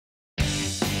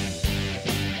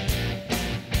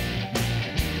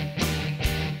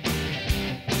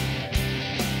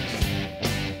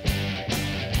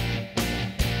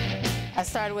I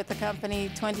started with the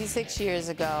company 26 years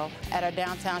ago at our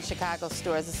downtown Chicago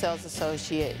store as a sales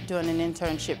associate doing an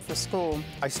internship for school.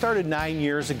 I started 9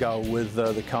 years ago with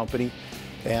the company,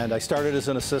 and I started as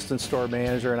an assistant store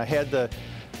manager, and I had the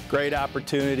great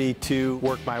opportunity to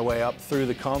work my way up through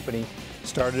the company.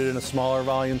 Started in a smaller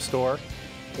volume store,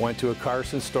 went to a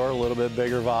Carson store, a little bit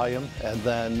bigger volume, and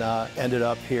then ended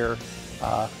up here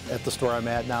at the store I'm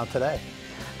at now today.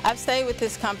 I've stayed with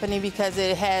this company because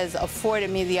it has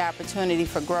afforded me the opportunity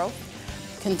for growth,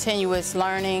 continuous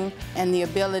learning, and the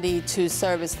ability to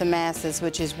service the masses,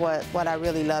 which is what I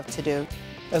really love to do.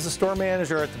 As a store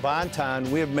manager at the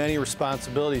Bon-Ton, we have many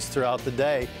responsibilities throughout the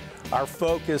day. Our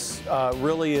focus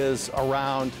really is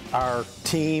around our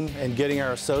team and getting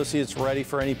our associates ready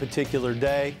for any particular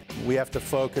day. We have to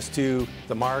focus to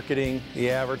the marketing,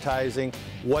 the advertising,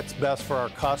 what's best for our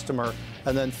customer.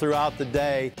 And then throughout the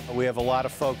day, we have a lot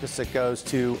of focus that goes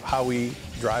to how we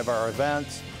drive our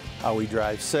events, how we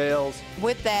drive sales.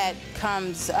 With that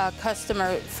comes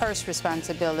customer first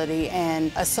responsibility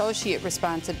and associate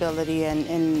responsibility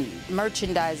and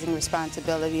merchandising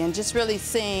responsibility, and just really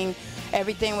seeing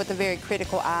everything with a very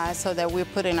critical eye so that we're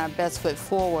putting our best foot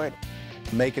forward.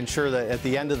 Making sure that at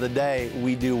the end of the day,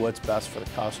 we do what's best for the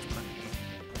customer.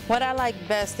 What I like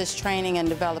best is training and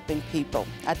developing people.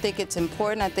 I think it's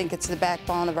important. I think it's the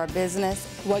backbone of our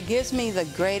business. What gives me the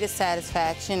greatest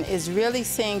satisfaction is really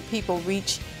seeing people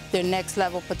reach their next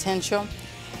level potential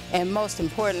and, most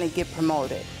importantly, get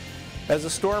promoted. As a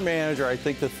store manager, I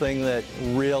think the thing that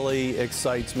really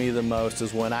excites me the most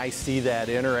is when I see that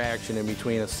interaction in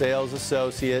between a sales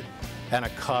associate and a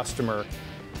customer,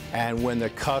 and when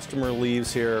the customer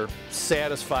leaves here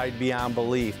satisfied beyond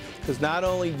belief. Because not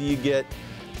only do you get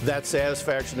that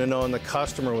satisfaction to knowing the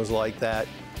customer was like that,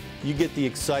 you get the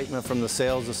excitement from the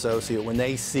sales associate when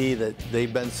they see that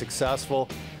they've been successful,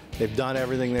 they've done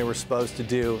everything they were supposed to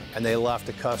do, and they left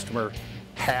the customer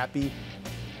happy,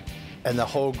 and the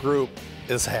whole group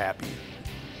is happy.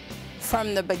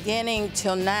 From the beginning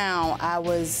till now, I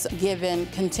was given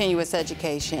continuous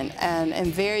education and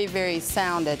very, very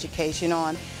sound education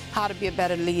on how to be a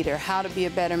better leader, how to be a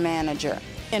better manager,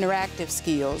 interactive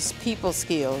skills, people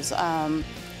skills,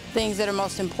 things that are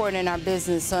most important in our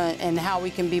business and how we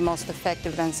can be most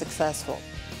effective and successful.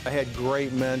 I had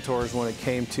great mentors when it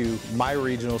came to my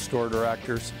regional store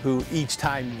directors who each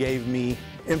time gave me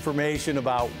information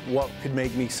about what could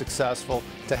make me successful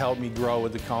to help me grow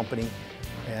with the company,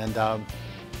 and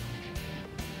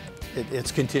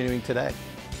it's continuing today.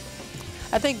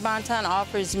 I think Bon-Ton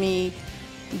offers me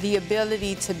the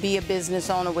ability to be a business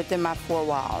owner within my four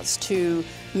walls, to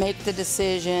make the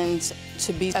decisions,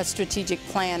 to be a strategic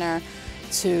planner,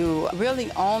 to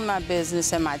really own my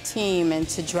business and my team, and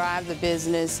to drive the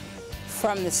business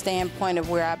from the standpoint of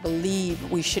where I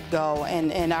believe we should go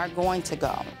and are going to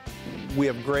go. We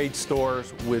have great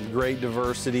stores with great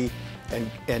diversity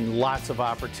and lots of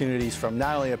opportunities from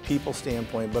not only a people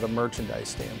standpoint but a merchandise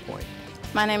standpoint.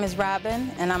 My name is Robin,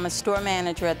 and I'm a store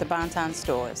manager at the Bon-Ton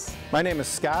stores. My name is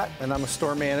Scott, and I'm a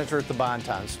store manager at the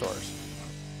Bon-Ton stores.